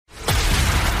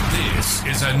This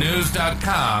is a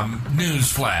News.com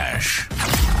news flash.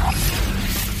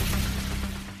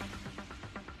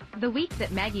 The week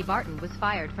that Maggie Barton was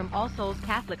fired from All Souls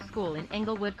Catholic School in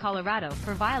Englewood, Colorado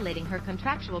for violating her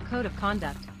contractual code of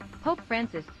conduct, Pope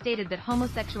Francis stated that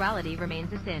homosexuality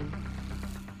remains a sin.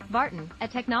 Barton, a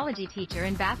technology teacher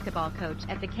and basketball coach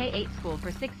at the K-8 school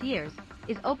for 6 years,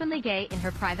 is openly gay in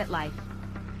her private life.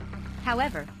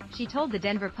 However, she told the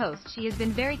Denver Post she has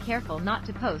been very careful not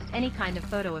to post any kind of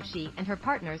photo of she and her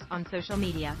partners on social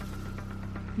media.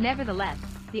 Nevertheless,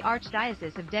 the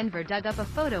Archdiocese of Denver dug up a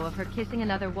photo of her kissing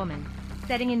another woman,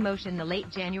 setting in motion the late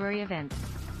January events.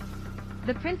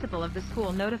 The principal of the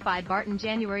school notified Barton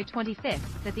January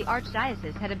 25 that the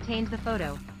Archdiocese had obtained the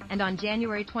photo, and on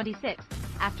January 26,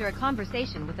 after a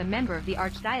conversation with a member of the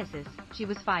Archdiocese, she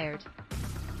was fired.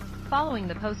 Following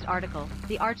the Post article,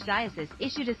 the Archdiocese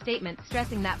issued a statement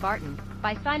stressing that Barton,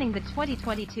 by signing the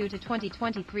 2022 to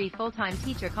 2023 full-time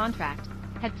teacher contract,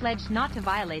 had pledged not to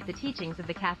violate the teachings of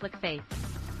the Catholic faith.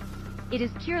 It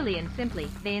is purely and simply,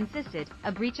 they insisted,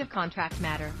 a breach of contract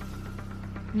matter.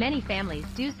 Many families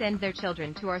do send their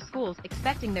children to our schools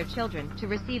expecting their children to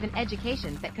receive an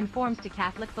education that conforms to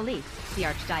Catholic beliefs, the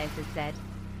Archdiocese said.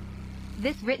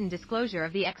 This written disclosure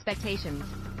of the expectations,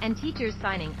 and teachers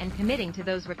signing and committing to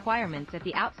those requirements at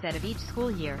the outset of each school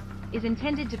year, is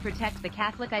intended to protect the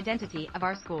Catholic identity of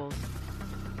our schools.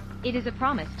 It is a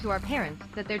promise to our parents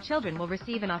that their children will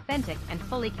receive an authentic and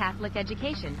fully Catholic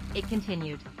education, it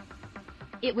continued.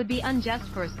 It would be unjust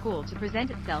for a school to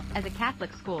present itself as a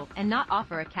Catholic school and not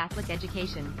offer a Catholic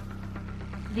education.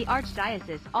 The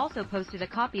Archdiocese also posted a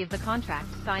copy of the contract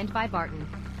signed by Barton.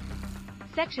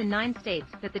 Section 9 states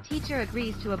that the teacher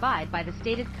agrees to abide by the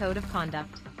stated code of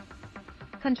conduct.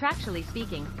 Contractually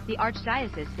speaking, the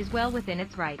Archdiocese is well within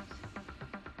its rights.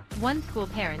 One school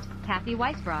parent, Kathy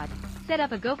Weisbrod, set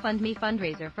up a GoFundMe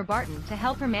fundraiser for Barton to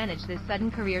help her manage this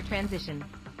sudden career transition.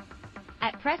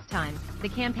 At press time, the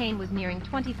campaign was nearing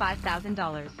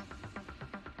 $25,000.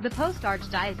 The Post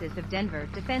Archdiocese of Denver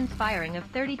defends firing of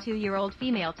 32-year-old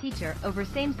female teacher over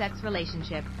same-sex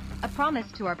relationship. A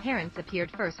promise to our parents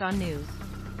appeared first on news.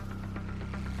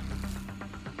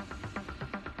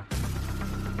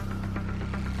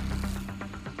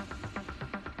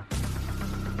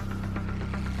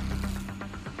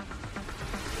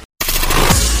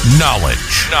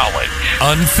 Knowledge.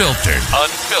 Unfiltered.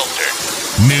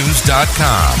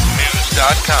 News.com.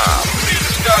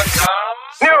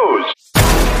 News.